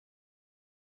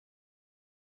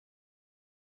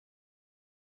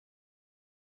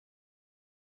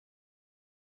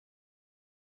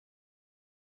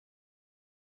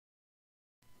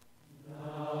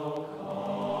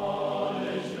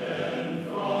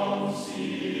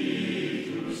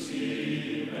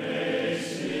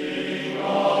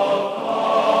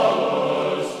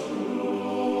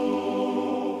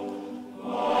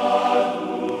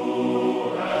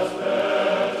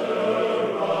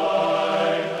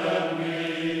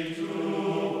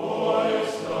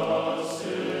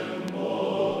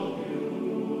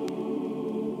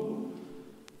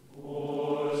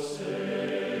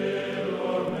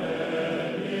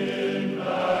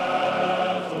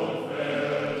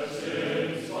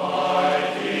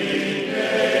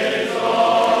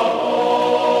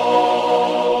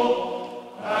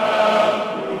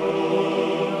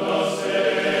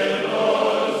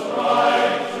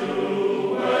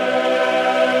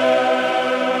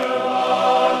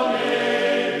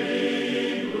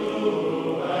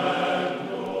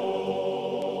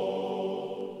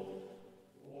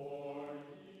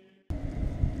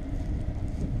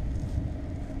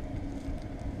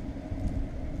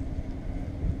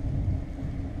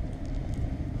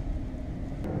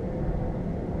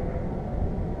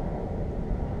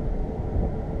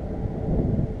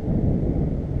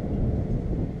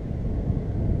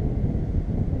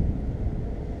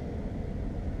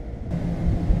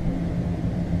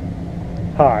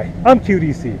Hi, I'm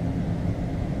QDC.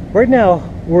 Right now,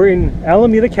 we're in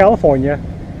Alameda, California,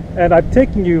 and I'm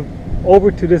taking you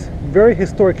over to this very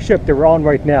historic ship that we're on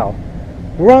right now.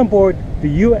 We're on board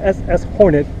the USS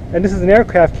Hornet, and this is an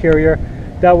aircraft carrier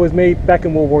that was made back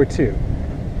in World War II.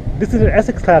 This is an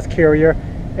Essex class carrier,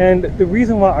 and the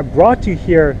reason why I brought you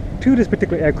here to this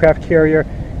particular aircraft carrier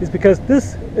is because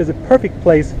this is a perfect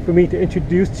place for me to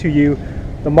introduce to you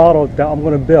the model that I'm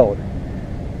going to build.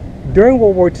 During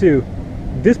World War II,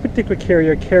 this particular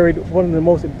carrier carried one of the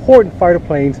most important fighter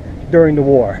planes during the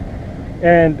war.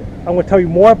 And I'm going to tell you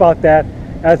more about that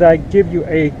as I give you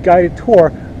a guided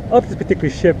tour of this particular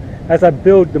ship as I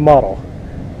build the model.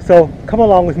 So come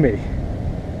along with me.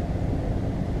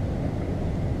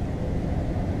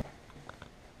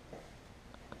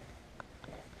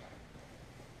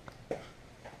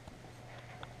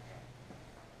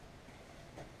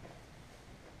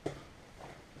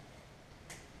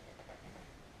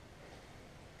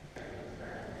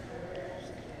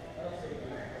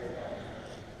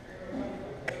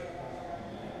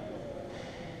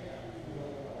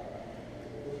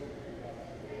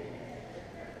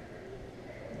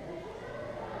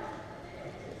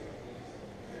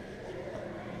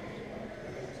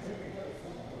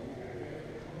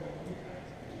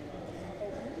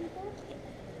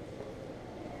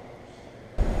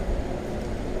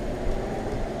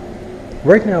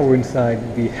 Right now we're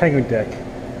inside the hangar deck,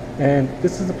 and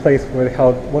this is the place where they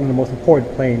held one of the most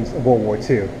important planes of World War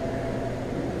II.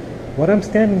 What I'm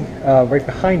standing right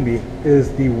behind me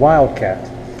is the Wildcat,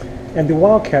 and the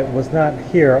Wildcat was not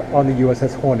here on the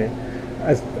USS Hornet,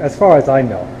 as far as I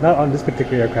know, not on this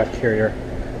particular aircraft carrier,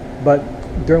 but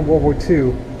during World War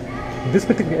II, this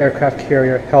particular aircraft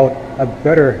carrier held a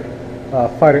better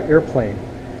fighter airplane.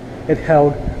 It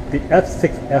held the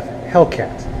F6F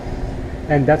Hellcat.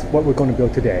 And that's what we're going to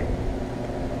build today.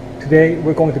 Today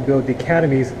we're going to build the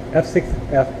Academy's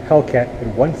F6F Hellcat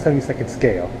at 1/72nd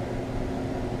scale.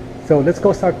 So let's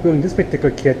go start building this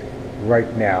particular kit right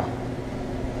now.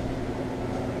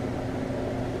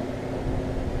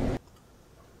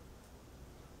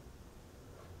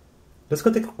 Let's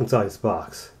go take a look inside this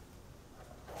box.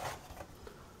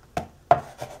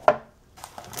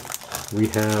 We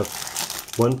have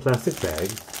one plastic bag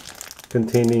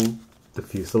containing the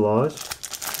fuselage,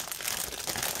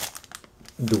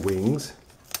 the wings,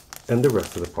 and the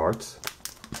rest of the parts,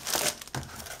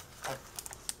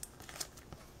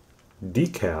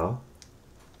 decal,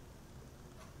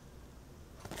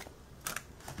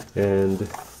 and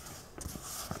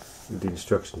the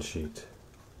instruction sheet.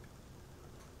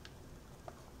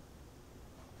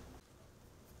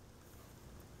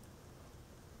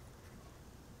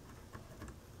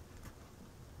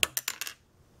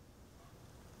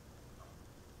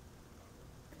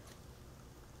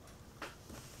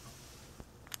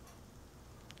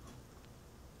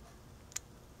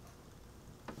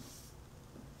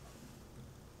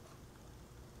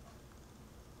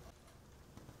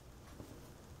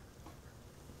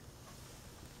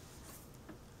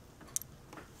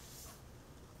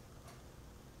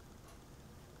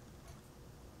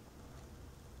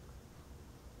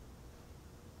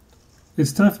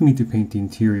 It's time for me to paint the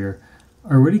interior.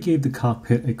 I already gave the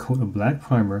cockpit a coat of black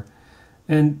primer,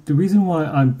 and the reason why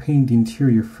I'm painting the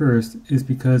interior first is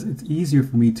because it's easier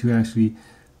for me to actually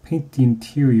paint the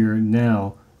interior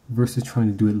now versus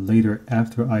trying to do it later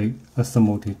after I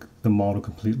assemble the model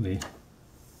completely.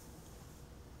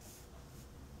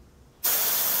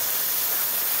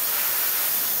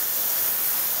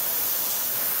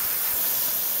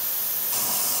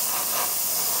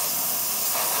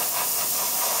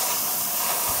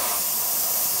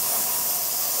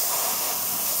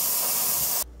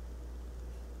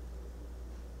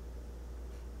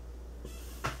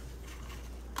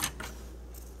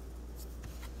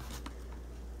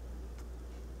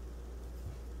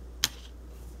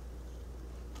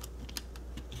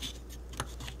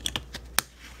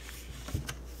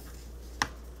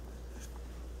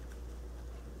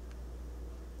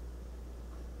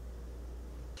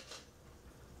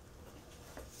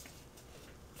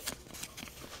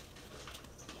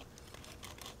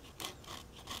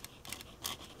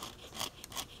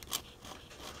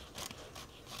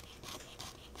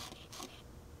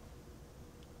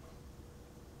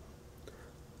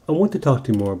 I want to talk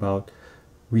to you more about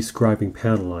rescribing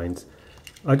panel lines.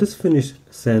 I just finished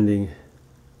sanding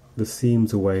the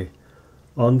seams away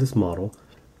on this model,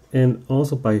 and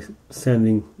also by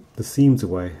sanding the seams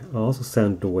away, I also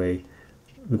sanded away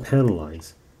the panel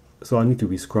lines, so I need to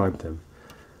rescribe them.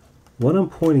 What I'm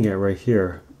pointing at right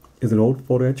here is an old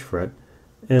photo etch fret,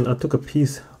 and I took a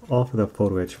piece off of that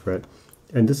photo etch fret,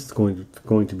 and this is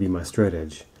going to be my straight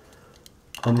edge.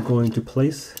 I'm going to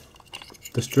place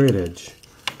the straight edge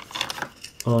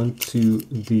onto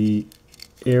the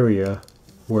area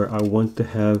where I want to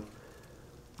have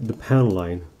the panel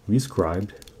line rescribed,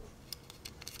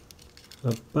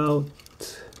 about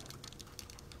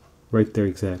right there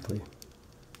exactly.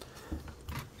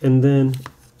 And then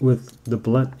with the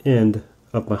blunt end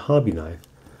of my hobby knife,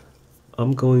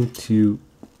 I'm going to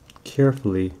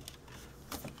carefully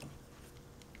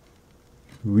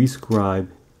rescribe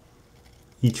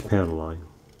each panel line.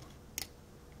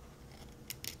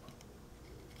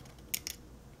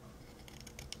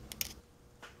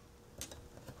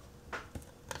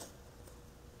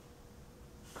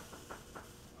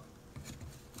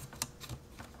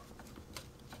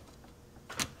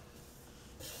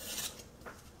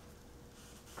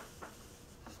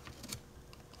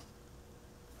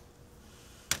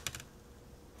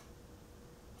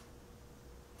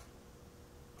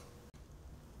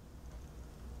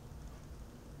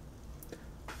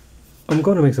 I'm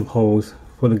going to make some holes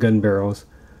for the gun barrels.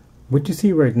 What you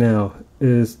see right now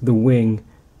is the wing,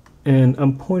 and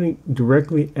I'm pointing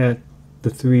directly at the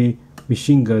 3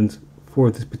 machine guns for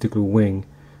this particular wing,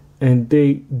 and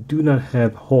they do not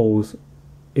have holes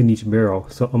in each barrel,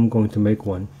 so I'm going to make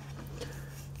one.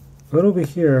 Right over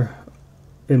here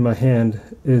in my hand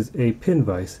is a pin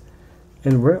vise,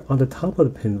 and right on the top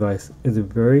of the pin vise is a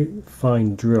very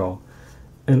fine drill,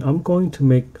 and I'm going to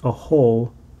make a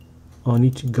hole on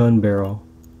each gun barrel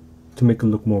to make it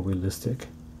look more realistic.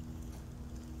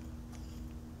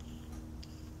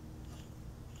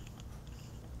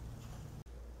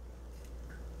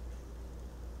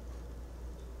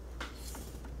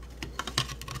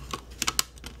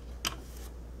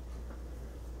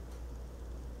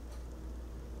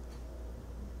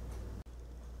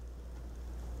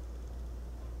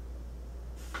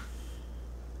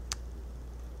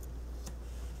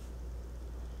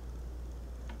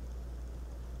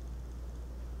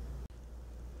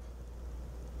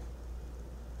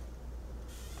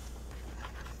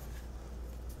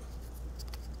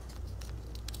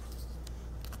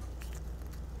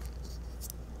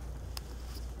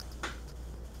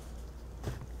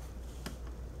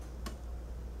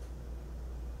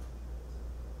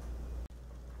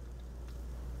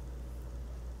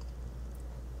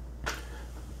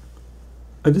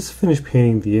 I just finished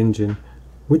painting the engine.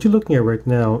 What you're looking at right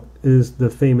now is the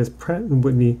famous Pratt &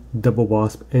 Whitney double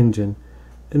wasp engine,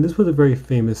 and this was a very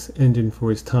famous engine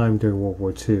for its time during World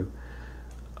War II.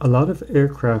 A lot of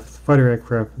aircraft, fighter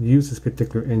aircraft, use this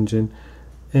particular engine,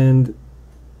 and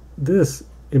this,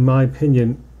 in my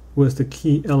opinion, was the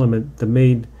key element that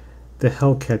made the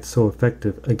Hellcat so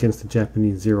effective against the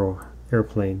Japanese Zero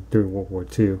airplane during World War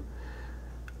II.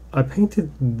 I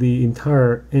painted the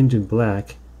entire engine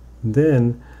black.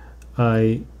 Then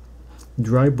I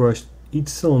dry brushed each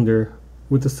cylinder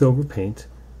with the silver paint,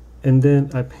 and then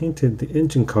I painted the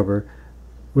engine cover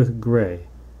with gray.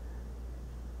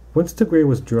 Once the gray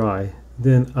was dry,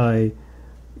 then I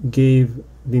gave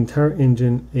the entire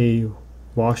engine a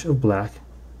wash of black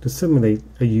to simulate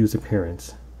a used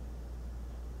appearance.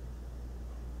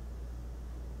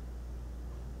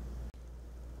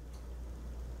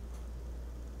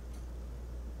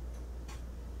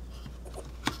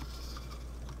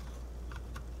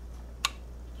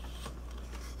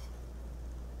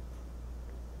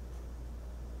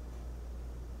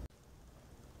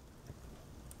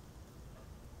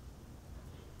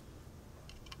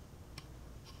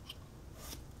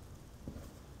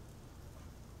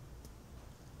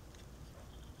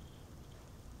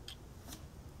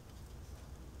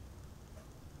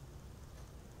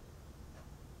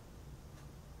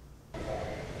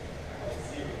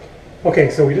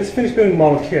 Okay, so we just finished building the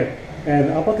model kit,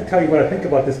 and I'm about to tell you what I think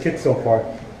about this kit so far.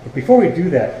 But before we do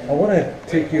that, I want to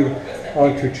take you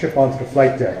on to a trip onto the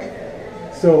flight deck.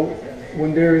 So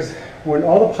when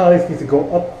all the pilots need to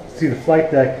go up to the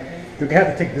flight deck, they're going to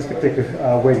have to take this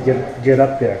particular way to get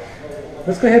up there.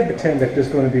 Let's go ahead and pretend that there's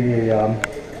going to be a,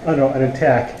 I don't know, an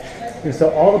attack. And so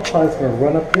all the pilots are going to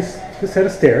run up this set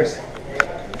of stairs.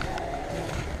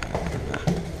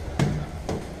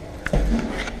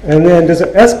 And then there's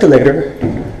an escalator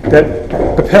that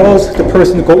propels the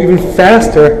person to go even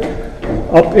faster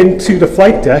up into the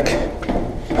flight deck.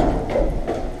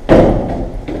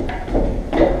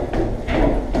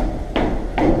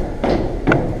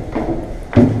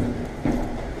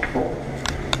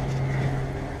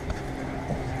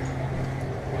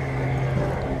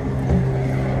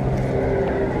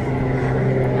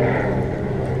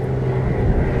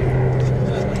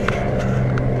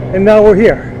 And now we're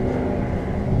here.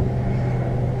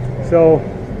 So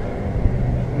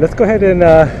let's go ahead and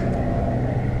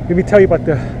let me tell you about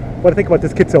what I think about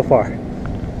this kit so far.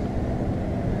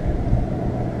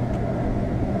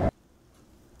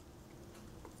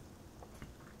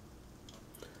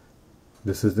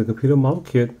 This is the computer model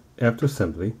kit after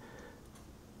assembly,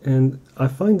 and I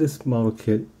find this model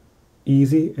kit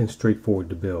easy and straightforward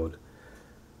to build.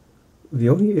 The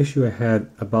only issue I had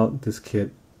about this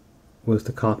kit was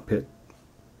the cockpit.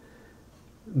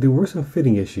 There were some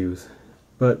fitting issues,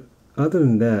 but other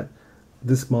than that,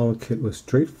 this model kit was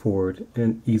straightforward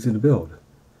and easy to build.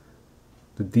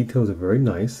 The details are very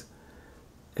nice,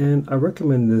 and I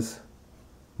recommend this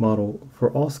model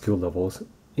for all skill levels,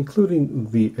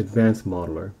 including the advanced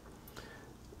modeler.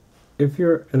 If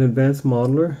you're an advanced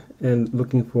modeler and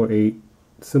looking for a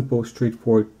simple,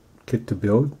 straightforward kit to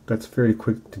build that's very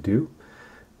quick to do,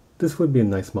 this would be a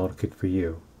nice model kit for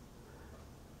you.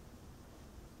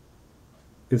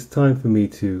 It's time for me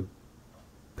to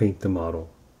paint the model.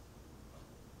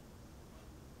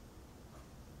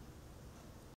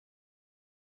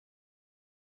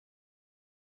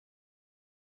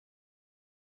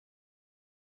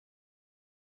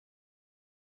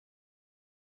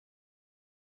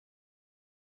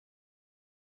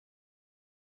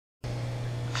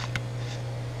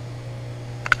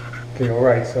 Okay, all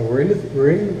right. So we're in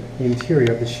the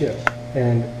interior of the ship,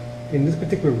 and in this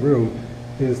particular room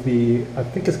is I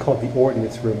think it's called the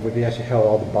ordnance room, where they actually held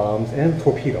all the bombs and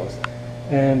torpedoes.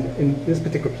 And in this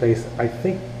particular place, I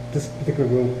think this particular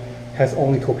room has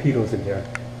only torpedoes in there.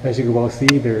 As you can well see,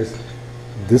 there's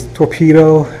this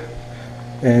torpedo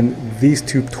and these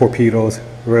two torpedoes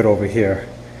right over here.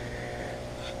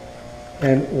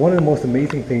 And one of the most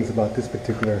amazing things about this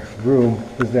particular room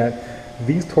is that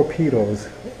these torpedoes,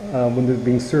 when they're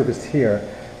being serviced here,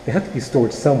 they have to be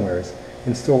stored somewhere.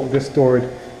 And so they're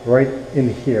stored right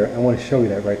in here. I want to show you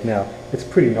that right now. It's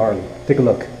pretty gnarly. Take a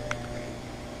look.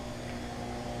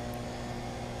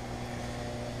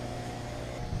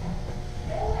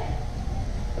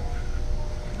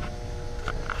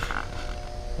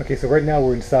 Okay, so right now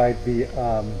we're inside the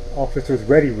officer's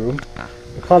ready room,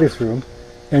 the pilot's room,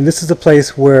 and this is the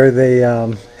place where they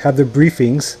have their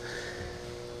briefings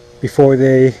before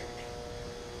they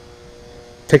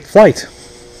take flight.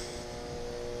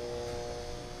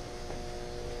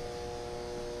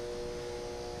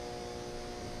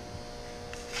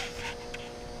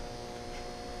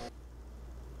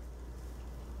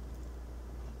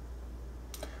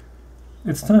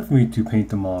 It's time for me to paint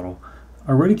the model. I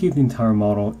already gave the entire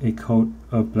model a coat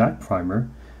of black primer,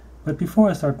 but before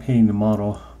I start painting the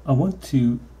model, I want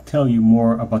to tell you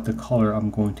more about the color I'm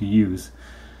going to use.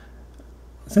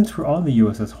 Since we're on the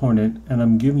USS Hornet and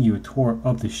I'm giving you a tour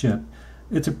of the ship,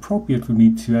 it's appropriate for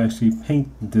me to actually paint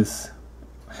this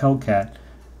Hellcat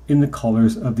in the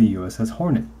colors of the USS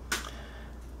Hornet.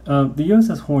 The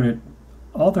USS Hornet,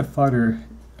 all their fighter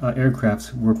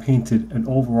aircrafts were painted an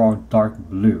overall dark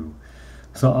blue,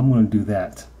 so I'm going to do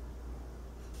that.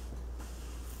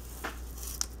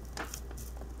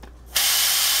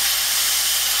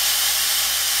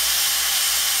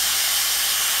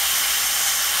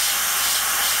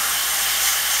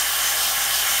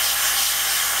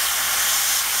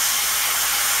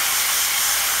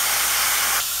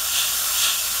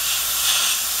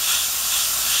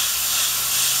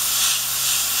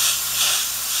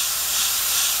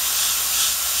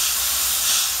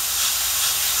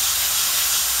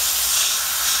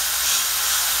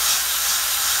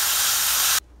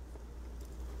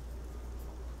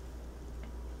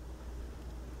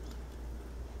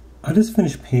 I just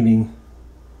finished painting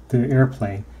the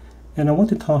airplane, and I want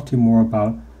to talk to you more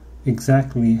about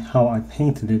exactly how I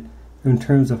painted it in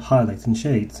terms of highlights and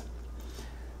shades.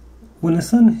 When the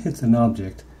sun hits an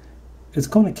object, it's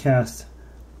going to cast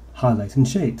highlights and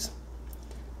shades.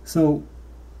 So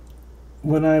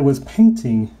when I was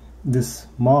painting this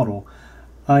model,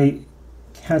 I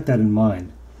had that in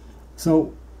mind.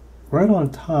 So right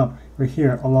on top, right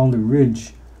here along the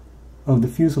ridge of the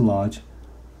fuselage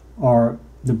are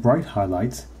the bright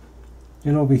highlights,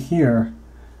 and over here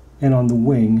and on the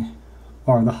wing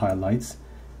are the highlights,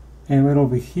 and right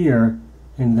over here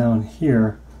and down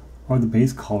here are the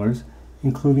base colors,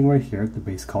 including right here the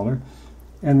base color,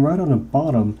 and right on the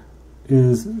bottom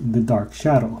is the dark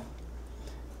shadow.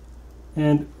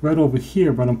 And right over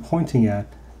here, what I'm pointing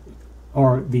at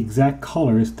are the exact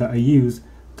colors that I used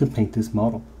to paint this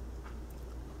model.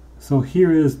 So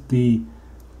here is the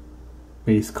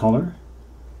base color,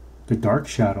 the dark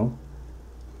shadow,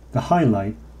 the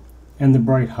highlight, and the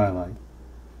bright highlight.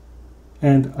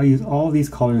 And I use all these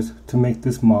colors to make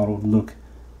this model look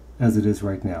as it is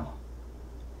right now.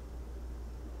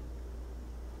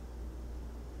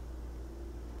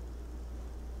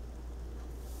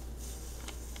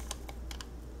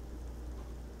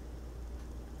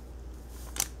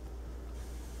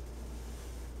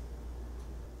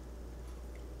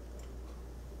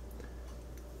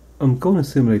 I'm going to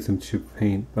simulate some chip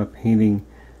paint by painting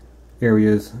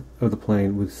areas of the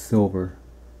plane with silver.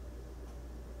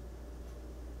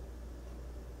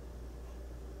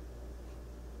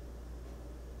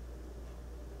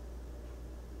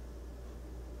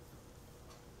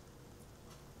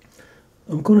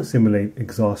 I'm going to simulate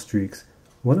exhaust streaks.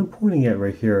 What I'm pointing at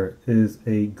right here is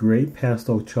a gray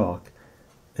pastel chalk,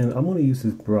 and I'm going to use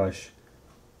this brush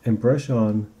and brush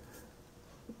on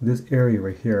this area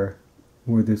right here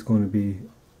where there's going to be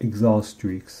exhaust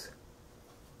streaks.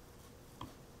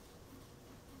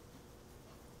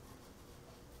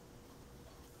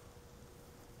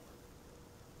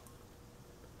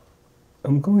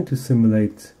 I'm going to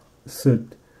simulate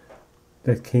soot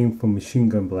that came from machine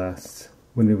gun blasts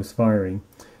when it was firing.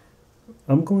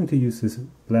 I'm going to use this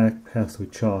black pastel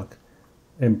chalk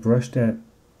and brush that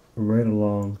right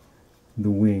along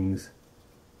the wings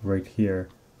right here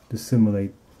to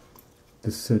simulate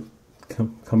the soot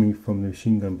coming from the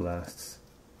machine gun blasts.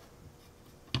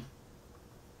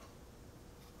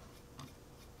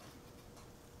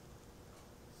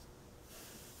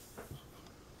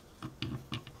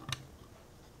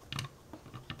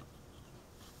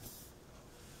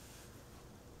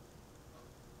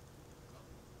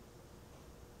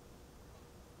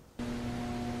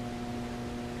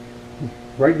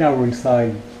 Right now we're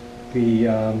inside the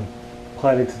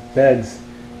pilot's beds.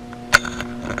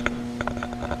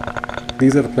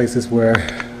 These are the places where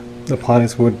the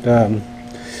pilots would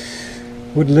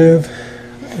live,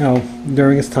 you know,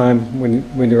 during this time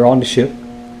when they're on the ship.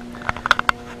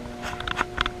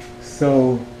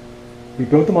 So we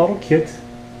built the model kit,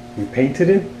 we painted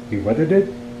it, we weathered it,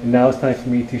 and now it's time for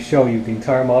me to show you the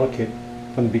entire model kit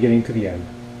from the beginning to the end.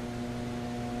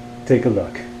 Take a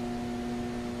look.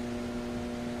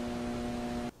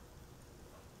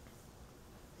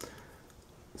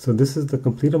 So this is the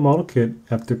completed model kit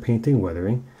after painting and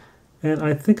weathering, and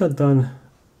I think I've done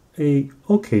a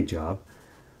okay job.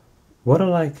 What I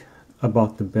like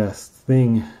about the best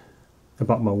thing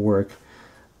about my work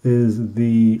is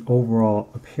the overall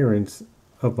appearance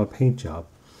of my paint job.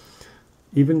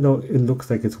 Even though it looks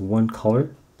like it's one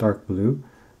color, dark blue,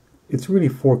 it's really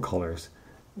 4 colors,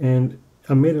 and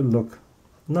I made it look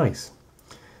nice.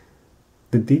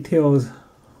 The details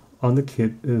on the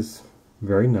kit is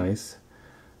very nice.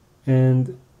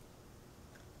 And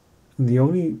the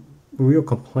only real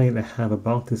complaint I have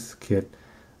about this kit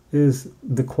is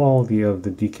the quality of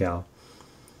the decal.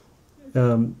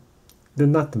 They're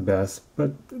not the best,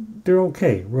 but they're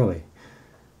okay, really.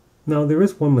 Now there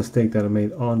is one mistake that I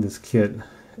made on this kit,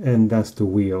 and that's the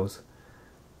wheels.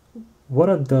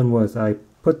 What I've done was I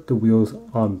put the wheels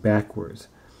on backwards,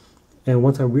 and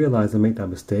once I realized I made that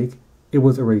mistake, it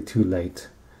was already too late.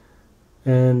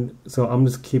 And so I'm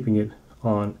just keeping it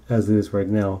on as it is right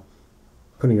now,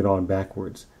 putting it on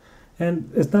backwards,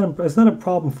 and it's not a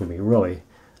problem for me, really,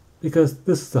 because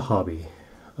this is a hobby.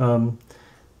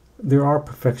 There are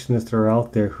perfectionists that are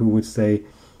out there who would say,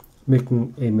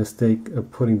 making a mistake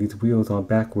of putting these wheels on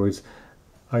backwards,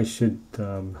 I should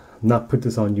not put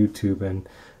this on YouTube, and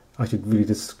I should really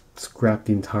just scrap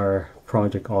the entire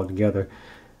project altogether.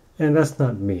 And that's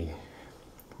not me.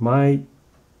 My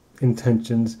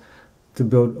intentions to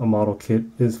build a model kit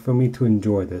is for me to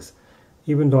enjoy this.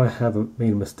 Even though I have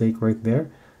made a mistake right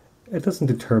there, it doesn't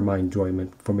deter my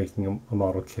enjoyment for making a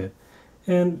model kit.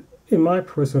 And in my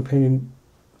personal opinion,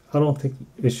 I don't think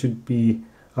it should be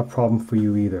a problem for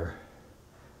you either.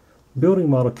 Building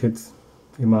model kits,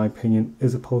 in my opinion,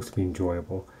 is supposed to be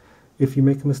enjoyable. If you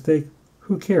make a mistake,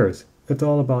 who cares? It's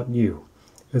all about you.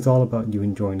 It's all about you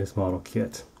enjoying this model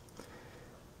kit.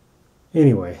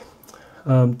 Anyway,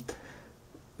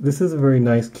 this is a very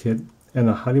nice kit, and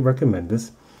I highly recommend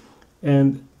this.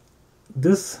 And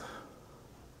this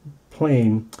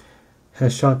plane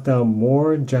has shot down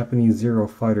more Japanese Zero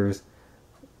fighters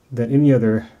than any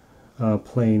other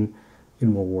plane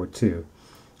in World War II.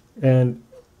 And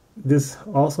this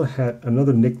also had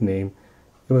another nickname.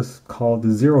 It was called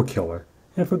the Zero Killer,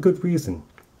 and for good reason.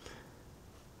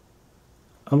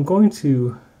 I'm going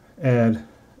to add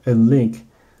a link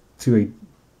to an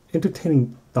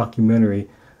entertaining documentary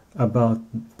about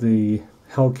the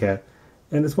Hellcat,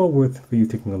 and it's well worth for you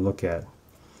taking a look at.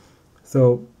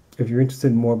 So if you're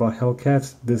interested in more about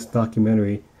Hellcats, this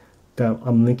documentary that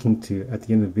I'm linking to at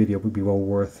the end of the video would be well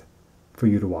worth for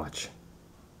you to watch.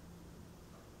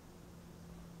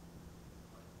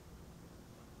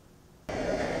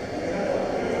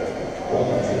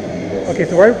 Okay,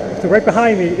 so right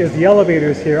behind me is the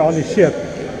elevators here on the ship.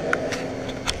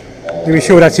 Let me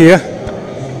show that to you.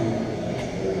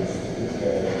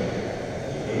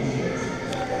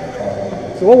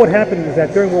 So what would happen is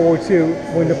that during World War II,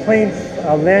 when the plane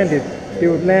landed, it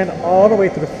would land all the way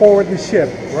to the forward of the ship,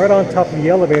 right on top of the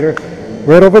elevator,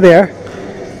 right over there.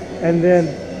 And then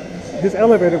this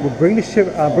elevator would bring the ship,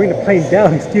 bring the plane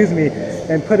down, excuse me,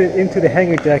 and put it into the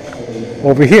hangar deck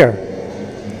over here.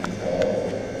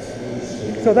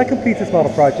 So that completes this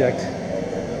model project.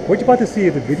 What you're about to see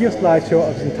is a video slideshow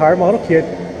of this entire model kit.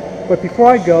 But before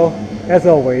I go, as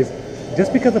always,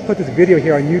 just because I put this video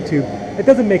here on YouTube, it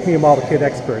doesn't make me a model kit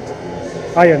expert.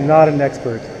 I am not an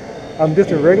expert. I'm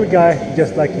just a regular guy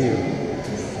just like you.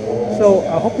 So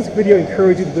I hope this video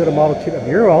encouraged you to build a model kit of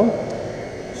your own.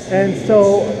 And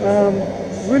so,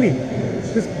 really,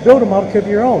 just build a model kit of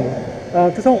your own.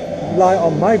 Just don't rely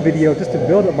on my video just to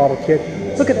build a model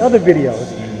kit. Look at other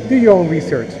videos. Do your own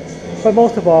research. But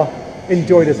most of all,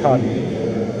 enjoy this hobby.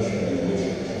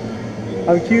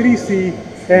 I'm QDC,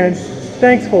 and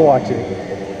thanks for watching.